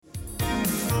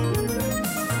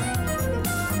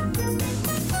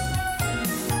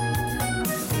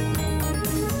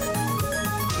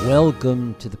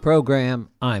Welcome to the program.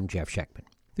 I'm Jeff Schechtman.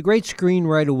 The great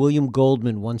screenwriter William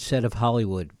Goldman once said of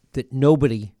Hollywood that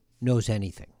nobody knows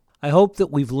anything. I hope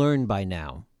that we've learned by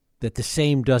now that the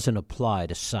same doesn't apply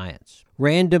to science.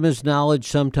 Random as knowledge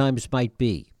sometimes might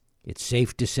be, it's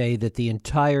safe to say that the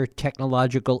entire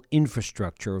technological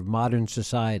infrastructure of modern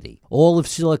society, all of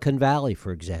Silicon Valley,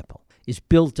 for example, is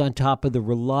built on top of the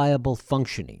reliable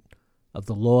functioning of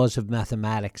the laws of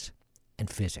mathematics and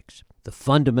physics. The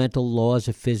fundamental laws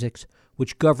of physics,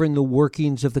 which govern the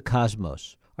workings of the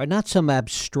cosmos, are not some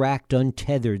abstract,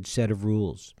 untethered set of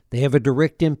rules. They have a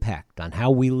direct impact on how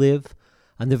we live,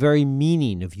 on the very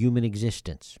meaning of human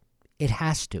existence. It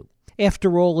has to.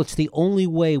 After all, it's the only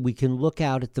way we can look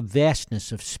out at the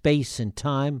vastness of space and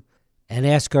time and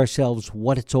ask ourselves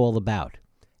what it's all about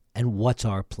and what's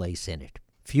our place in it.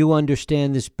 Few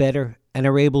understand this better and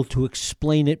are able to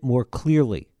explain it more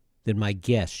clearly than my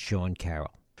guest, Sean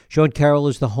Carroll. Sean Carroll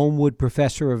is the Homewood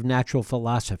Professor of Natural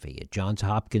Philosophy at Johns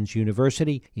Hopkins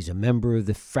University. He's a member of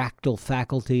the Fractal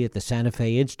faculty at the Santa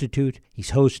Fe Institute.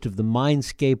 He's host of the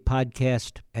Mindscape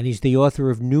podcast, and he's the author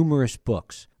of numerous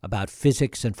books about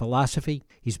physics and philosophy.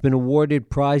 He's been awarded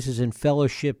prizes and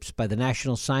fellowships by the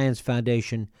National Science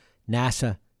Foundation,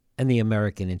 NASA, and the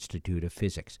American Institute of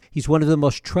Physics. He's one of the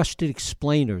most trusted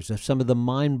explainers of some of the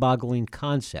mind-boggling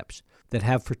concepts that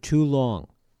have for too long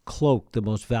cloaked the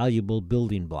most valuable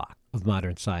building block of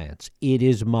modern science. It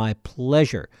is my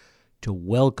pleasure to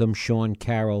welcome Sean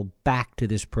Carroll back to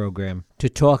this program to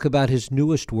talk about his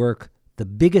newest work, The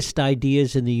Biggest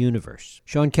Ideas in the Universe.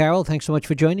 Sean Carroll, thanks so much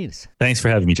for joining us. Thanks for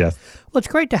having me, Jeff. Well, it's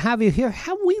great to have you here.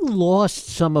 Have we lost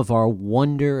some of our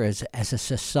wonder as a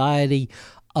society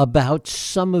about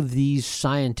some of these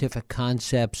scientific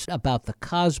concepts, about the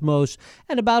cosmos,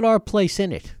 and about our place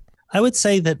in it? I would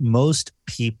say that most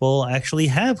people actually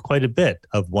have quite a bit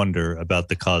of wonder about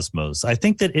the cosmos. I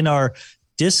think that in our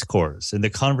discourse, in the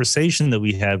conversation that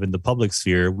we have in the public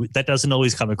sphere, that doesn't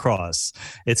always come across.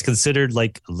 It's considered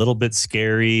like a little bit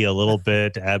scary, a little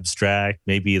bit abstract.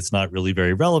 Maybe it's not really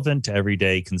very relevant to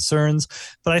everyday concerns.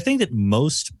 But I think that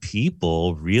most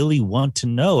people really want to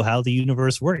know how the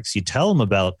universe works. You tell them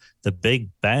about the Big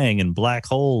Bang and black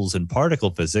holes and particle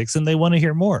physics, and they want to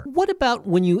hear more. What about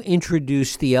when you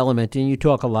introduce the element, and you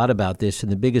talk a lot about this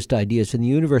in The Biggest Ideas in the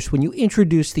Universe, when you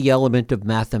introduce the element of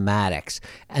mathematics,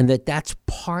 and that's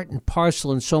part and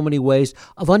parcel in so many ways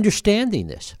of understanding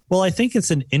this? Well, I think it's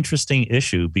an interesting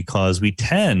issue because we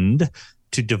tend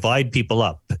to divide people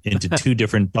up into two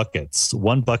different buckets.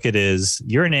 One bucket is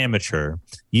you're an amateur.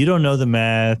 You don't know the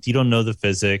math. You don't know the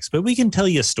physics, but we can tell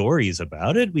you stories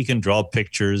about it. We can draw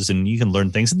pictures and you can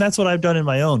learn things. And that's what I've done in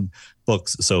my own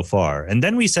books so far. And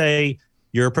then we say,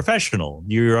 you're a professional.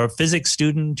 You're a physics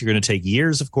student. You're going to take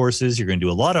years of courses. You're going to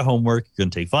do a lot of homework. You're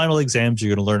going to take final exams.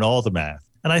 You're going to learn all the math.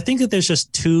 And I think that there's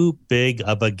just too big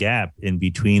of a gap in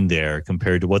between there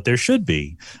compared to what there should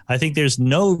be. I think there's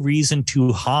no reason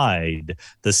to hide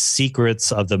the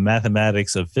secrets of the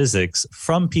mathematics of physics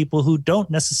from people who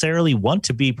don't necessarily want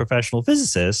to be professional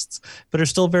physicists, but are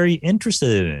still very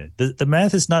interested in it. The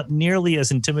math is not nearly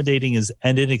as intimidating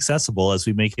and inaccessible as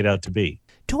we make it out to be.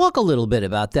 Talk a little bit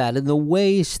about that and the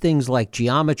ways things like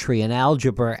geometry and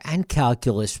algebra and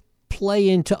calculus play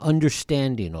into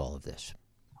understanding all of this.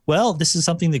 Well, this is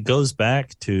something that goes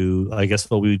back to, I guess,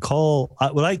 what we would call,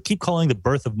 what I keep calling the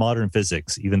birth of modern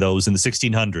physics, even though it was in the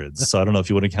 1600s. So I don't know if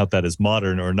you want to count that as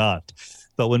modern or not.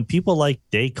 But when people like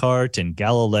Descartes and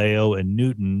Galileo and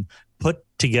Newton put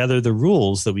together the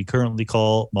rules that we currently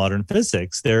call modern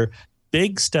physics, their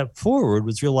big step forward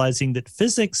was realizing that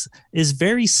physics is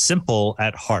very simple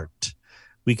at heart.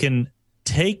 We can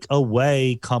take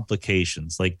away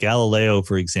complications. Like Galileo,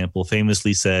 for example,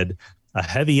 famously said, a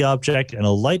heavy object and a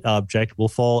light object will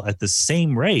fall at the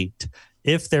same rate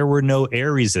if there were no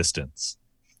air resistance.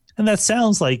 And that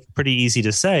sounds like pretty easy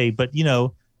to say, but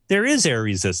there is air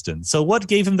resistance. So what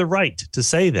gave him the right to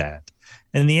say that?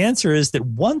 And the answer is that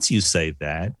once you say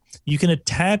that, you can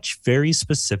attach very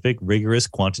specific, rigorous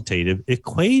quantitative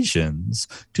equations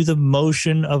to the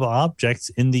motion of objects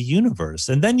in the universe.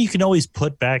 And then you can always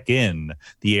put back in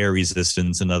the air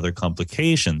resistance and other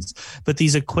complications. But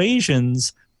these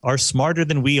equations are smarter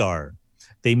than we are.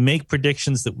 They make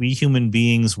predictions that we human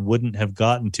beings wouldn't have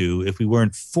gotten to if we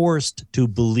weren't forced to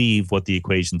believe what the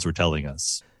equations were telling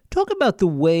us. Talk about the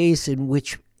ways in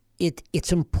which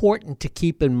it's important to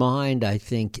keep in mind, I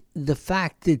think, the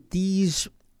fact that these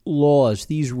laws,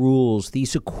 these rules,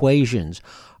 these equations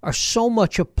are so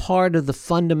much a part of the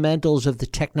fundamentals of the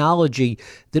technology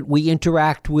that we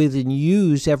interact with and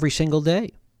use every single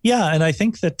day. Yeah, and I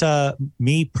think that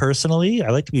me personally,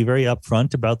 I like to be very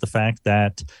upfront about the fact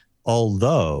that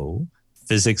although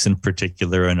physics in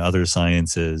particular and other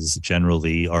sciences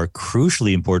generally are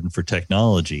crucially important for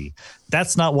technology.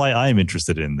 That's not why I'm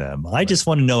interested in them. I just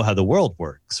want to know how the world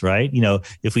works, right?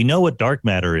 If we know what dark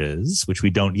matter is, which we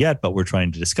don't yet, but we're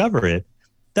trying to discover it,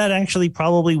 that actually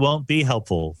probably won't be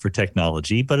helpful for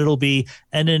technology, but it'll be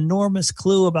an enormous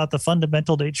clue about the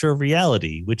fundamental nature of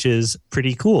reality, which is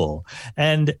pretty cool.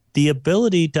 And the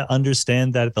ability to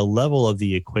understand that at the level of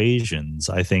the equations,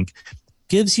 I think,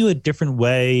 gives you a different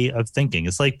way of thinking.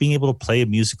 It's like being able to play a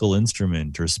musical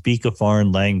instrument or speak a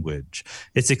foreign language.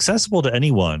 It's accessible to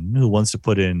anyone who wants to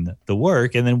put in the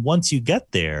work. And then once you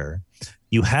get there,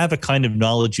 you have a kind of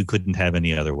knowledge you couldn't have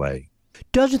any other way.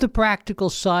 Does the practical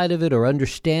side of it, or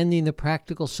understanding the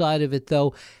practical side of it,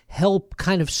 though, help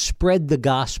kind of spread the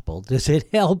gospel? Does it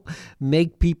help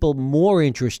make people more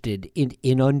interested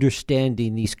in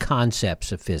understanding these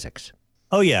concepts of physics?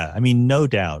 Oh, yeah. I mean, no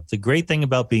doubt. The great thing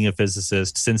about being a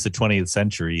physicist since the 20th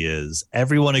century is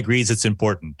everyone agrees it's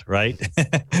important, right?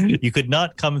 You could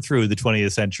not come through the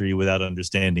 20th century without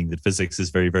understanding that physics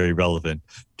is very, very relevant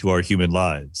to our human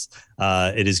lives.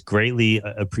 It is greatly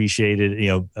appreciated,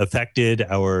 affected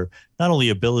our not only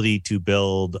ability to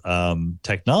build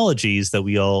technologies that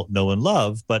we all know and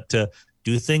love, but to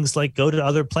do things like go to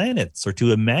other planets or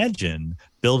to imagine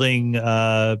building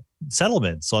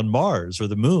settlements on Mars or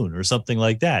the moon or something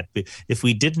like that. If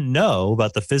we didn't know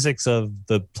about the physics of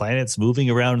the planets moving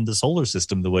around in the solar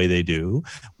system the way they do,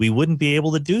 we wouldn't be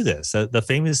able to do this. The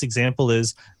famous example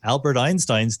is Albert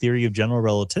Einstein's theory of general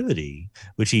relativity,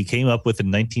 which he came up with in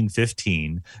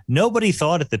 1915. Nobody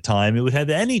thought at the time it would have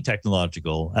any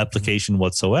technological application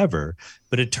whatsoever.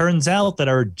 But it turns out that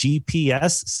our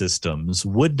GPS systems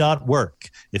would not work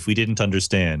if we didn't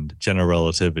understand general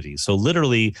relativity. So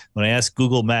literally, when I ask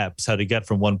Google Maps how to get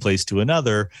from one place to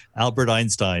another, Albert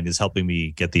Einstein is helping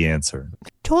me get the answer.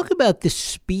 Talk about the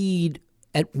speed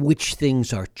at which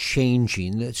things are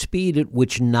changing, the speed at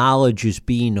which knowledge is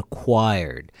being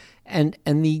acquired, and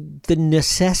the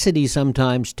necessity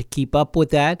sometimes to keep up with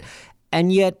that.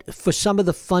 And yet, for some of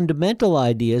the fundamental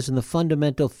ideas and the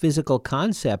fundamental physical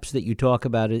concepts that you talk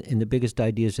about in the biggest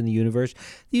ideas in the universe,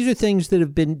 these are things that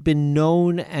have been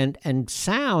known and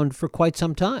sound for quite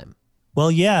some time. Well,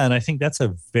 yeah, and I think that's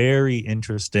a very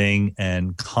interesting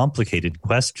and complicated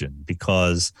question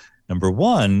because, number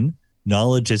one,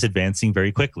 knowledge is advancing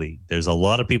very quickly. There's a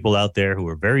lot of people out there who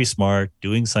are very smart,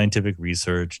 doing scientific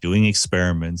research, doing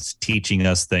experiments, teaching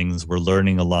us things. We're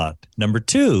learning a lot. Number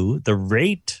two, the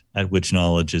rate at which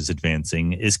knowledge is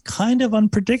advancing is kind of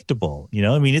unpredictable.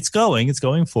 It's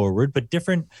going forward, but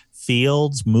different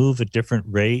fields move at different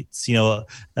rates. This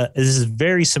is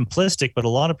very simplistic, but a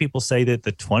lot of people say that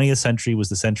the 20th century was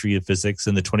the century of physics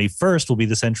and the 21st will be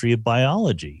the century of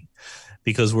biology,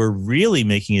 because we're really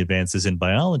making advances in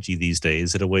biology these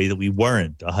days in a way that we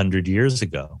weren't 100 years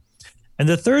ago. And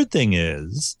the third thing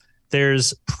is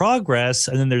there's progress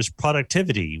and then there's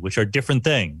productivity, which are different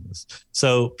things.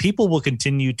 So people will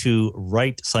continue to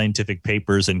write scientific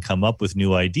papers and come up with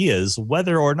new ideas,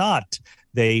 whether or not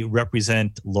they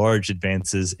represent large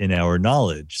advances in our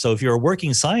knowledge. So if you're a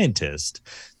working scientist,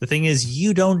 the thing is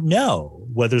you don't know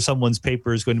whether someone's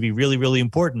paper is going to be really, really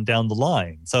important down the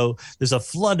line. So there's a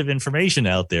flood of information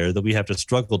out there that we have to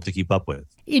struggle to keep up with.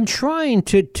 In trying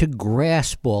to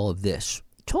grasp all of this,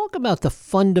 talk about the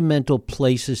fundamental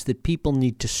places that people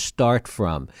need to start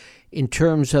from in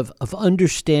terms of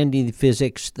understanding the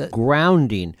physics, the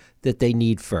grounding that they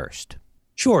need first.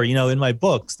 Sure. In my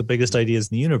books, The Biggest Ideas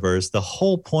in the Universe, the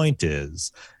whole point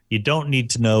is you don't need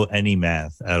to know any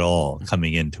math at all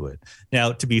coming into it.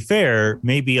 Now, to be fair,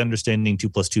 maybe understanding 2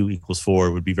 + 2 =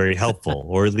 4 would be very helpful,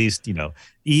 or at least,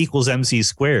 E = mc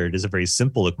squared is a very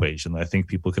simple equation that I think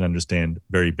people can understand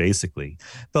very basically.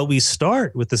 But we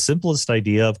start with the simplest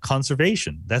idea of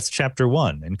conservation. That's chapter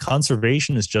 1. And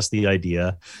conservation is just the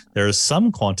idea there are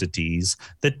some quantities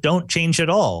that don't change at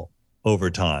all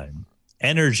over time.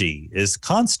 Energy is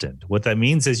constant. What that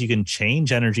means is you can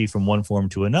change energy from one form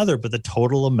to another, but the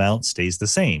total amount stays the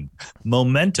same.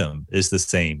 Momentum is the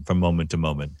same from moment to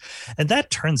moment. And that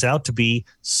turns out to be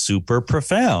super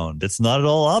profound. It's not at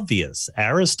all obvious.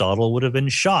 Aristotle would have been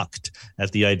shocked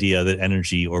at the idea that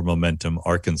energy or momentum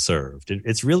are conserved.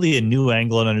 It's really a new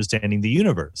angle on understanding the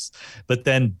universe. But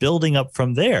then building up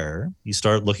from there, you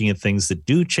start looking at things that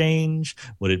do change,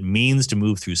 what it means to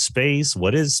move through space.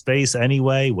 What is space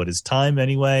anyway? What is time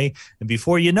anyway? And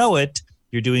before you know it,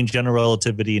 you're doing general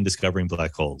relativity and discovering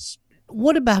black holes.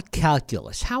 What about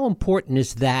calculus? How important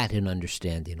is that in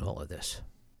understanding all of this?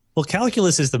 Well,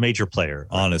 calculus is the major player,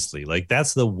 honestly.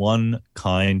 That's the one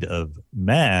kind of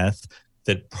math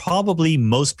that probably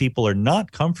most people are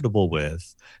not comfortable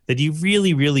with that you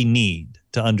really, really need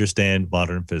to understand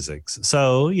modern physics.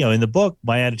 So, in the book,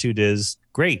 my attitude is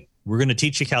great. We're going to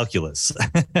teach you calculus.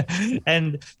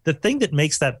 And the thing that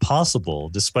makes that possible,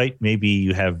 despite maybe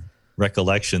you have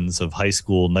recollections of high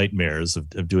school nightmares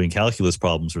of doing calculus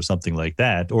problems or something like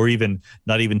that, or even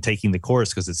not even taking the course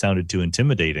because it sounded too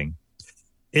intimidating,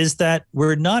 is that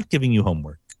we're not giving you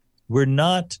homework. We're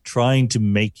not trying to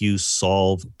make you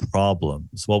solve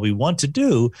problems. What we want to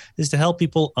do is to help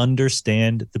people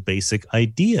understand the basic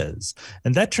ideas.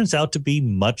 And that turns out to be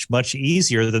much, much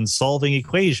easier than solving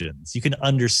equations. You can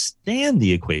understand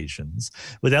the equations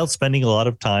without spending a lot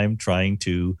of time trying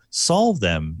to solve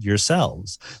them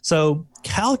yourselves. So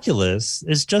calculus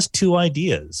is just two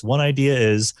ideas. One idea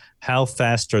is how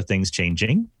fast are things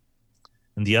changing?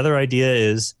 And the other idea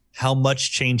is how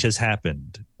much change has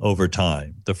happened over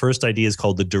time. The first idea is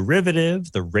called the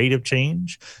derivative, the rate of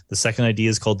change. The second idea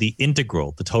is called the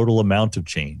integral, the total amount of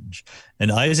change.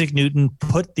 And Isaac Newton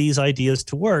put these ideas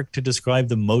to work to describe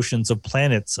the motions of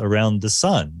planets around the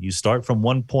sun. You start from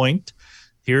one point.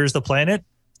 Here's the planet.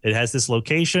 It has this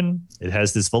location. It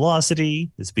has this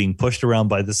velocity. It's being pushed around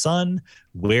by the sun.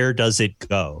 Where does it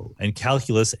go? And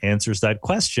calculus answers that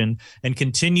question and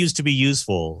continues to be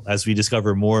useful as we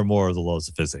discover more and more of the laws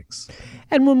of physics.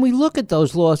 And when we look at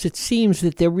those laws, it seems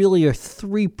that there really are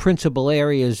three principal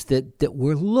areas that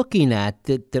we're looking at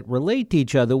that relate to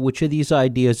each other, which are these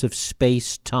ideas of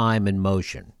space, time, and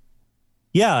motion.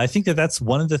 Yeah, I think that's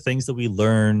one of the things that we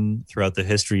learn throughout the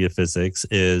history of physics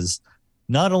is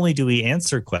not only do we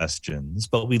answer questions,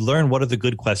 but we learn what are the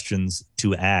good questions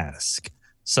to ask.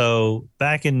 So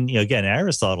back in, again,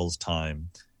 Aristotle's time,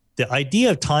 the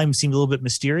idea of time seemed a little bit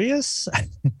mysterious.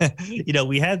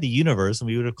 We had the universe, and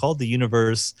we would have called the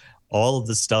universe all of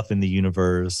the stuff in the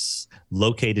universe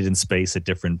located in space at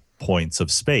different points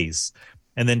of space.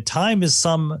 And then time is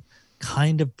some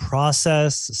kind of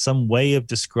process, some way of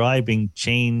describing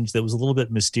change that was a little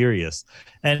bit mysterious.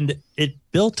 And it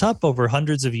built up over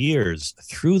hundreds of years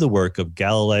through the work of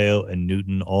Galileo and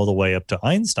Newton all the way up to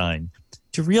Einstein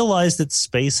to realize that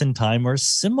space and time are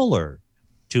similar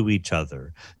to each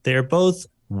other. They're both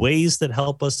ways that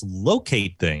help us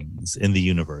locate things in the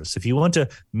universe. If you want to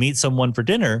meet someone for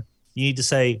dinner, you need to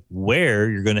say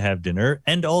where you're going to have dinner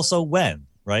and also when,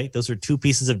 right? Those are two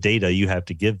pieces of data you have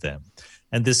to give them.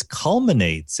 And this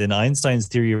culminates in Einstein's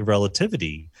theory of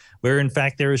relativity, where in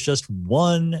fact there is just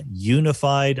one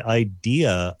unified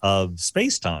idea of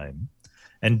space-time,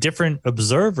 and different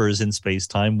observers in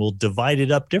space-time will divide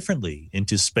it up differently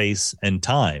into space and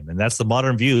time. And that's the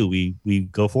modern view we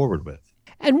go forward with.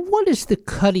 And what is the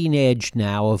cutting edge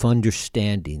now of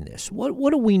understanding this?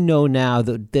 What do we know now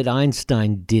that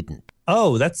Einstein didn't?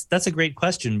 Oh, that's a great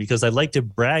question, because I'd like to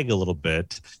brag a little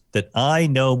bit that I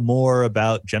know more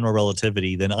about general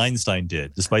relativity than Einstein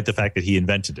did, despite the fact that he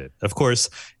invented it. Of course,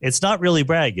 it's not really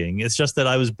bragging. It's just that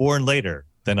I was born later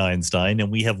than Einstein,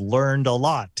 and we have learned a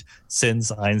lot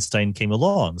since Einstein came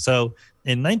along. So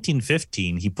in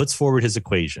 1915, he puts forward his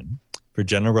equation for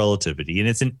general relativity, and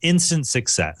it's an instant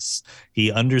success.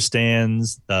 He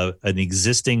understands an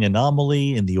existing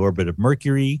anomaly in the orbit of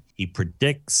Mercury. He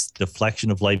predicts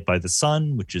deflection of light by the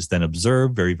sun, which is then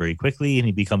observed very, very quickly, and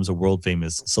he becomes a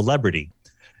world-famous celebrity.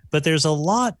 But there's a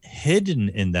lot hidden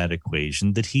in that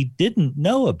equation that he didn't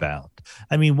know about.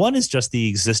 I mean, one is just the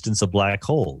existence of black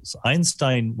holes.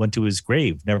 Einstein went to his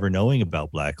grave never knowing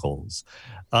about black holes.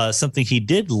 Something he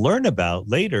did learn about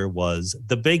later was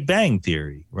the Big Bang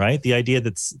theory, right? The idea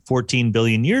that 14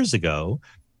 billion years ago,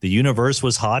 the universe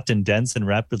was hot and dense and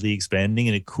rapidly expanding,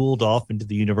 and it cooled off into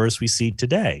the universe we see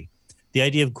today. The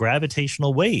idea of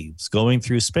gravitational waves going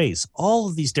through space, all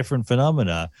of these different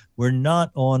phenomena were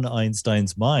not on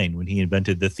Einstein's mind when he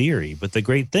invented the theory. But the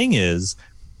great thing is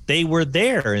they were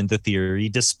there in the theory,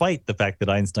 despite the fact that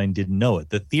Einstein didn't know it.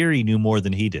 The theory knew more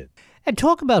than he did. And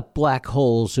talk about black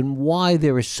holes and why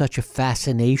there is such a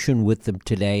fascination with them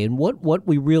today, and what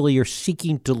we really are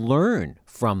seeking to learn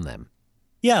from them.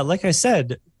 Yeah, like I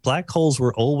said, black holes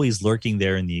were always lurking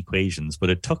there in the equations,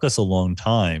 but it took us a long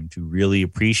time to really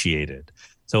appreciate it.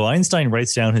 So Einstein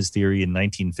writes down his theory in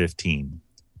 1915.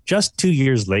 Just 2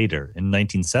 years later, in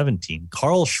 1917,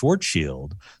 Carl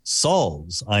Schwarzschild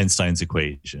solves Einstein's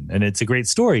equation. And it's a great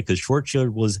story because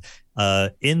Schwarzschild was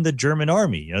in the German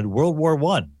army. World War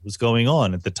I was going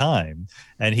on at the time.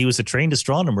 And he was a trained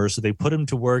astronomer, so they put him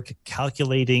to work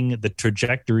calculating the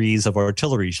trajectories of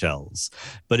artillery shells.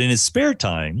 But in his spare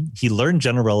time, he learned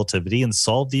general relativity and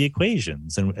solved the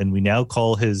equations. And we now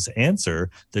call his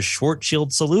answer the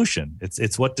Schwarzschild solution.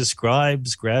 It's what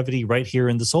describes gravity right here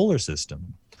in the solar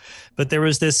system. But there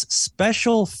was this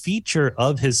special feature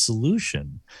of his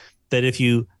solution that if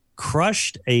you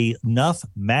crushed enough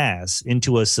mass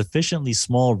into a sufficiently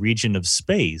small region of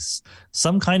space,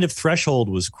 some kind of threshold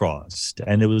was crossed.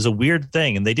 And it was a weird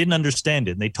thing. And they didn't understand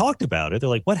it. And they talked about it. They're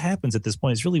like, what happens at this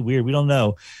point? It's really weird. We don't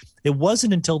know. It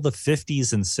wasn't until the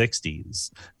 50s and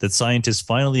 60s that scientists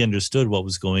finally understood what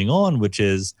was going on, which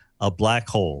is a black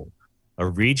hole, a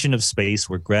region of space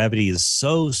where gravity is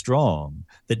so strong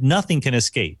that nothing can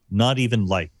escape, not even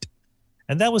light.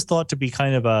 And that was thought to be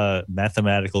kind of a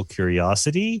mathematical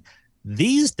curiosity.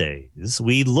 These days,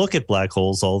 we look at black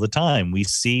holes all the time. We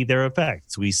see their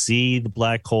effects. We see the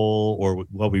black hole, or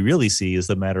what we really see is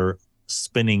the matter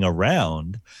spinning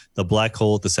around the black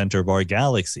hole at the center of our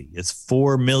galaxy. It's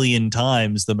 4 million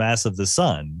times the mass of the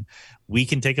sun. We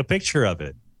can take a picture of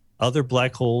it. Other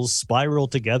black holes spiral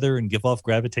together and give off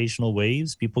gravitational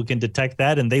waves. People can detect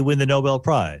that and they win the Nobel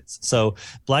Prize. So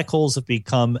black holes have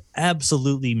become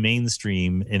absolutely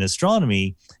mainstream in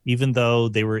astronomy, even though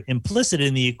they were implicit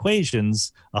in the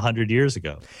equations 100 years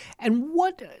ago. And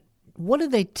what do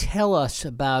they tell us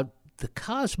about the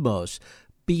cosmos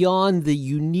beyond the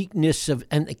uniqueness of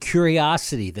and the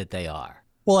curiosity that they are?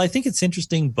 Well, I think it's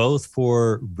interesting both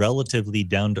for relatively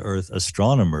down-to-earth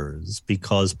astronomers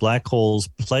because black holes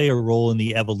play a role in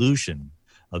the evolution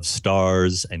of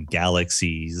stars and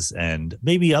galaxies and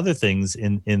maybe other things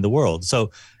in the world. So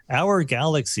our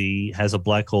galaxy has a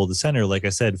black hole at the center, like I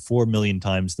said, 4 million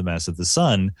times the mass of the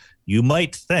sun. You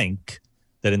might think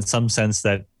that in some sense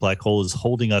that black hole is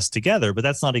holding us together, but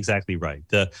that's not exactly right.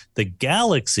 The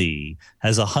galaxy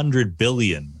has 100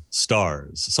 billion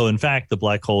stars. So in fact, the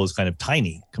black hole is kind of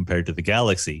tiny compared to the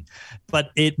galaxy,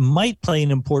 but it might play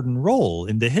an important role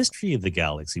in the history of the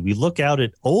galaxy. We look out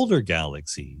at older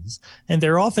galaxies and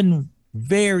they're often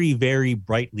very, very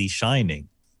brightly shining.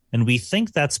 And we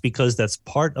think that's because that's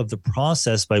part of the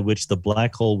process by which the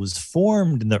black hole was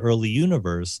formed in the early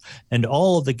universe and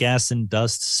all of the gas and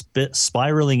dust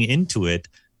spiraling into it,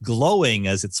 glowing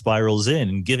as it spirals in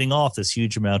and giving off this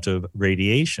huge amount of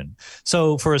radiation.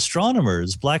 So for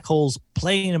astronomers, black holes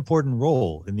play an important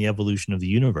role in the evolution of the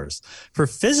universe. For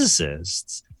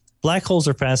physicists, black holes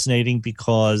are fascinating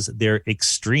because they're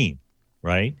extreme,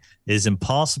 right? It is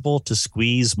impossible to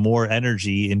squeeze more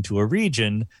energy into a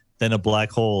region than a black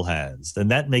hole has.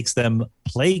 And that makes them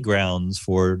playgrounds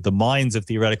for the minds of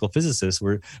theoretical physicists.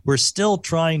 We're still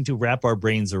trying to wrap our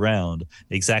brains around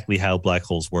exactly how black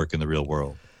holes work in the real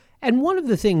world. And one of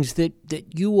the things that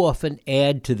you often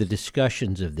add to the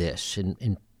discussions of this,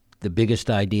 in The Biggest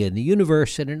Idea in the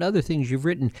Universe and in other things you've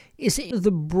written, is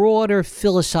the broader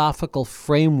philosophical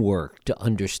framework to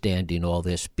understanding all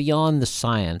this beyond the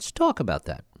science. Talk about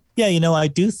that. Yeah, I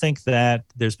do think that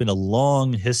there's been a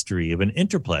long history of an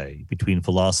interplay between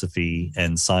philosophy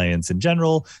and science in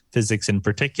general, physics in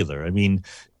particular. I mean,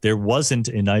 there wasn't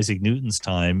in Isaac Newton's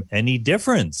time any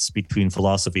difference between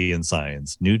philosophy and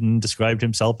science. Newton described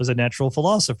himself as a natural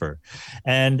philosopher.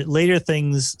 And later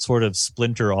things sort of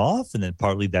splinter off, and then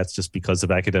partly that's just because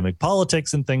of academic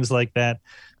politics and things like that.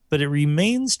 But it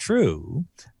remains true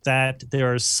that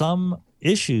there are some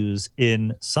issues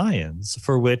in science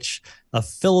for which a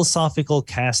philosophical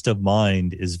cast of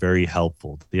mind is very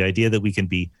helpful. The idea that we can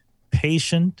be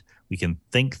patient, we can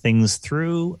think things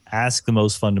through, ask the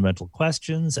most fundamental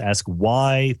questions, ask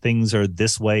why things are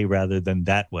this way rather than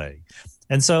that way.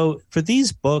 And so for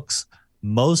these books,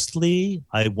 mostly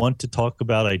I want to talk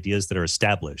about ideas that are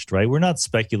established, right? We're not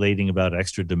speculating about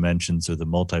extra dimensions or the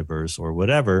multiverse or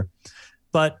whatever.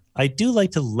 But I do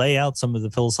like to lay out some of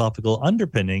the philosophical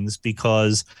underpinnings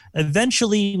because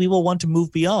eventually we will want to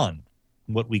move beyond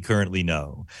what we currently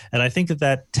know. And I think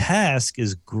that task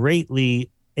is greatly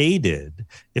aided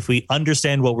if we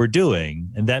understand what we're doing.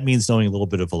 And that means knowing a little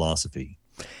bit of philosophy.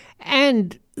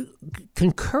 And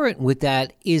concurrent with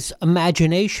that is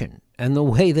imagination and the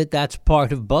way that that's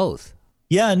part of both.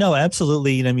 Yeah, no,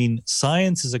 absolutely. I mean,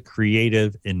 science is a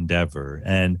creative endeavor.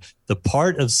 And the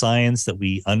part of science that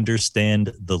we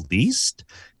understand the least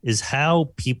is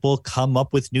how people come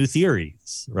up with new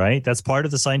theories, right? That's part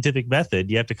of the scientific method.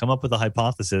 You have to come up with a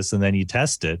hypothesis and then you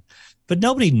test it. But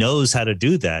nobody knows how to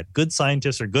do that. Good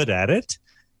scientists are good at it.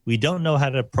 We don't know how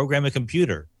to program a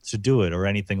computer to do it or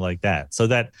anything like that. So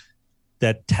that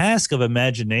task of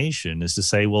imagination is to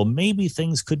say, well, maybe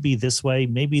things could be this way,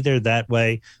 maybe they're that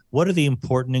way. What are the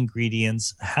important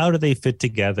ingredients? How do they fit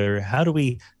together? How do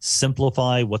we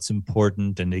simplify what's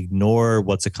important and ignore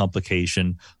what's a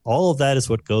complication? All of that is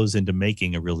what goes into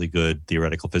making a really good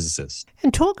theoretical physicist.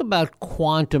 And talk about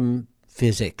quantum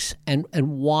physics and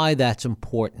why that's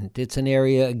important. It's an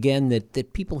area, again,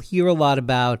 that people hear a lot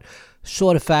about,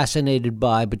 sort of fascinated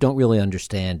by, but don't really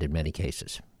understand in many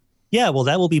cases. Yeah, well,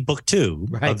 that will be book 2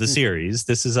 Right. of the series.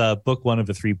 This is book 1 of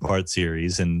a 3-part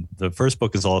series. And the first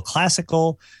book is all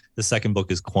classical. The second book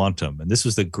is quantum. And this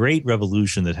was the great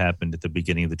revolution that happened at the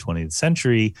beginning of the 20th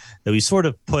century that we sort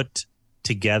of put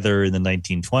together in the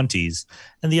 1920s.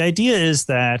 And the idea is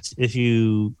that if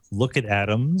you look at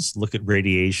atoms, look at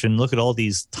radiation, look at all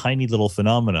these tiny little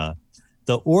phenomena,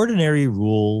 the ordinary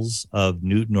rules of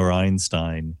Newton or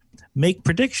Einstein make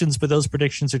predictions, but those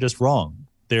predictions are just wrong.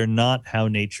 They're not how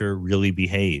nature really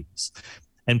behaves.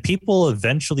 And people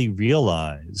eventually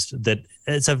realized that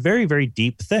it's a very, very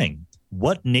deep thing.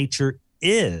 What nature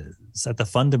is at the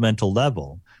fundamental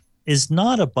level is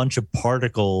not a bunch of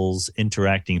particles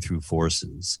interacting through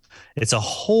forces. It's a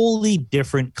wholly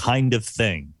different kind of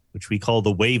thing, which we call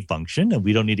the wave function. And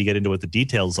we don't need to get into what the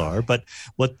details are. But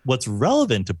what's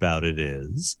relevant about it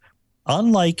is,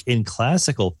 unlike in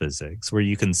classical physics, where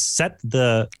you can set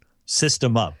the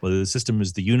system up, whether the system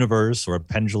is the universe or a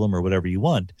pendulum or whatever you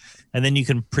want, and then you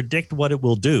can predict what it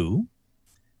will do.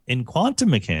 In quantum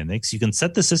mechanics, you can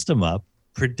set the system up,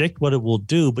 predict what it will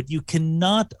do, but you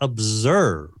cannot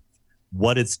observe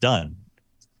what it's done.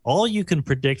 All you can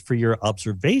predict for your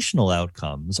observational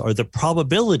outcomes are the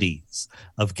probabilities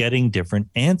of getting different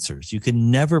answers. You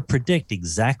can never predict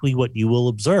exactly what you will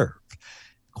observe.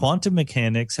 Quantum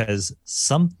mechanics has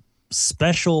some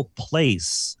special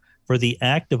place for the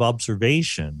act of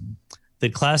observation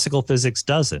that classical physics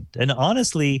doesn't. And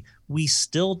honestly, we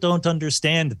still don't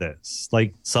understand this.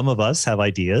 Like, some of us have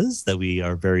ideas that we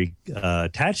are very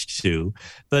attached to,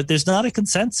 but there's not a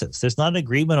consensus. There's not an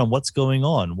agreement on what's going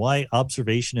on, why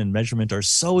observation and measurement are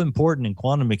so important in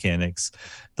quantum mechanics,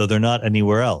 though they're not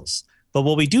anywhere else. But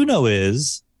what we do know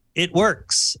is it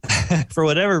works. For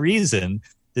whatever reason,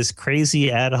 this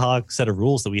crazy ad hoc set of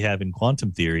rules that we have in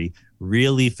quantum theory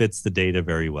really fits the data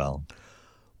very well.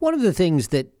 One of the things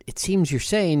that it seems you're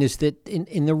saying is that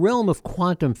in the realm of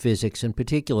quantum physics in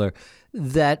particular,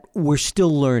 that we're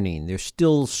still learning. There's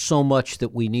still so much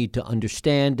that we need to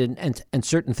understand, and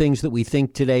certain things that we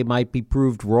think today might be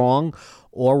proved wrong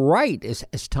or right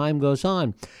as time goes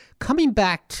on. Coming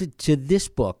back to this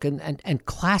book and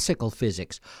classical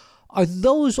physics, are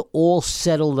those all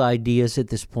settled ideas at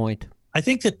this point? I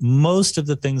think that most of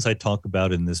the things I talk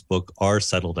about in this book are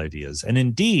settled ideas. And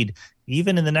indeed,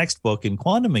 even in the next book, in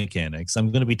quantum mechanics,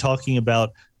 I'm going to be talking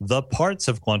about the parts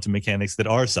of quantum mechanics that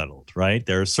are settled, right?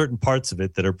 There are certain parts of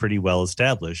it that are pretty well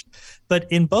established. But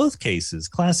in both cases,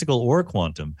 classical or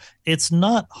quantum, it's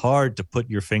not hard to put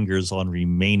your fingers on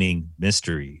remaining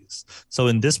mysteries. So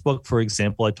in this book, for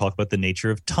example, I talk about the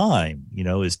nature of time. You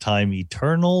know, is time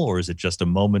eternal, or is it just a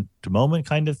moment to moment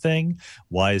kind of thing?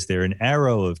 Why is there an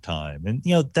arrow of time? And,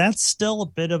 you know, that's still a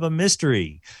bit of a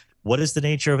mystery. What is the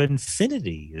nature of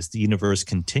infinity? Is the universe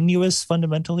continuous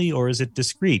fundamentally, or is it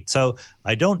discrete? So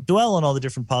I don't dwell on all the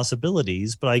different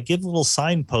possibilities, but I give little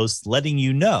signposts letting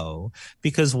you know,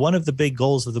 because one of the big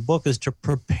goals of the book is to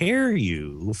prepare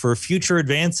you for future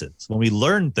advances. When we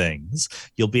learn things,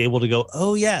 you'll be able to go,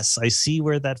 oh, yes, I see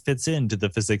where that fits into the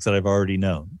physics that I've already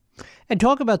known. And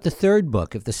talk about the third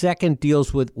book. If the second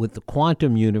deals with the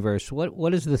quantum universe,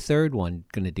 what is the third one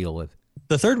going to deal with?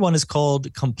 The third one is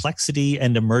called Complexity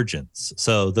and Emergence.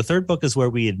 So the third book is where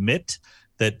we admit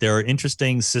that there are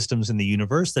interesting systems in the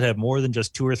universe that have more than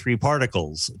just 2 or 3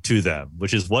 particles to them,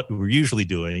 which is what we're usually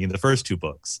doing in the first 2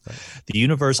 books. Right. The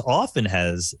universe often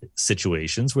has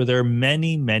situations where there are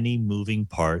many, many moving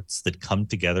parts that come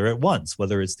together at once,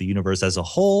 whether it's the universe as a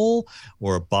whole,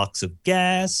 or a box of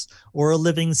gas, or a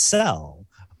living cell,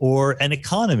 or an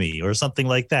economy, or something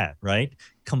like that, right?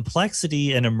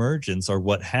 Complexity and emergence are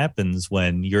what happens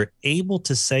when you're able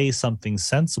to say something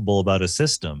sensible about a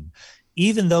system,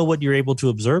 even though what you're able to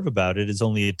observe about it is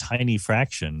only a tiny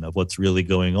fraction of what's really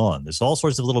going on. There's all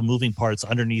sorts of little moving parts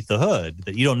underneath the hood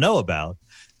that you don't know about,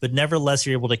 but nevertheless,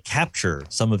 you're able to capture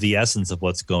some of the essence of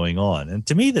what's going on. And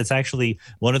to me, that's actually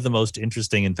one of the most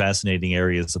interesting and fascinating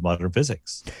areas of modern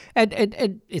physics.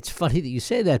 And it's funny that you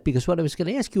say that, because what I was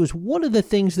going to ask you is, what are the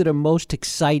things that are most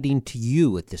exciting to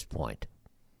you at this point?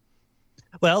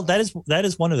 Well, that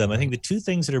is one of them. I think the 2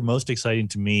 things that are most exciting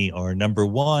to me are, number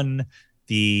one,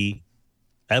 the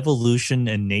evolution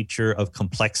and nature of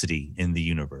complexity in the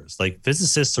universe. Like,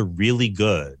 physicists are really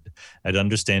good at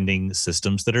understanding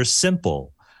systems that are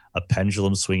simple. A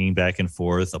pendulum swinging back and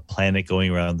forth, a planet going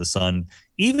around the sun,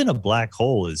 even a black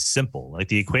hole is simple. Like,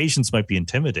 the equations might be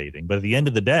intimidating, but at the end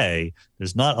of the day,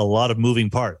 there's not a lot of moving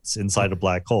parts inside a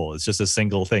black hole. It's just a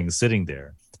single thing sitting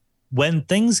there. when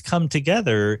things come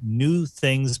together, new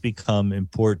things become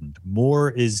important.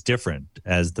 More is different,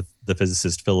 as the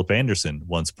physicist Philip Anderson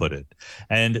once put it.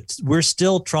 And we're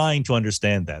still trying to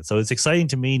understand that. So it's exciting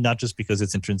to me, not just because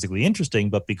it's intrinsically interesting,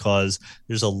 but because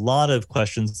there's a lot of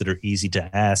questions that are easy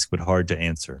to ask but hard to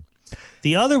answer.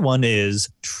 The other one is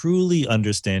truly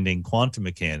understanding quantum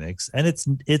mechanics and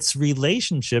its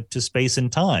relationship to space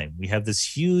and time. We have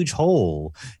this huge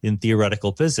hole in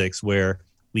theoretical physics where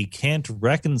we can't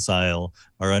reconcile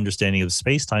our understanding of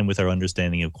space-time with our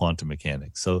understanding of quantum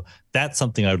mechanics. So that's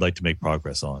something I would like to make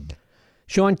progress on.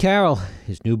 Sean Carroll,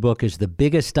 his new book is The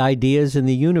Biggest Ideas in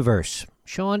the Universe.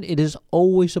 Sean, it is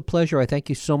always a pleasure. I thank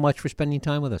you so much for spending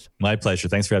time with us. My pleasure.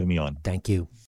 Thanks for having me on. Thank you.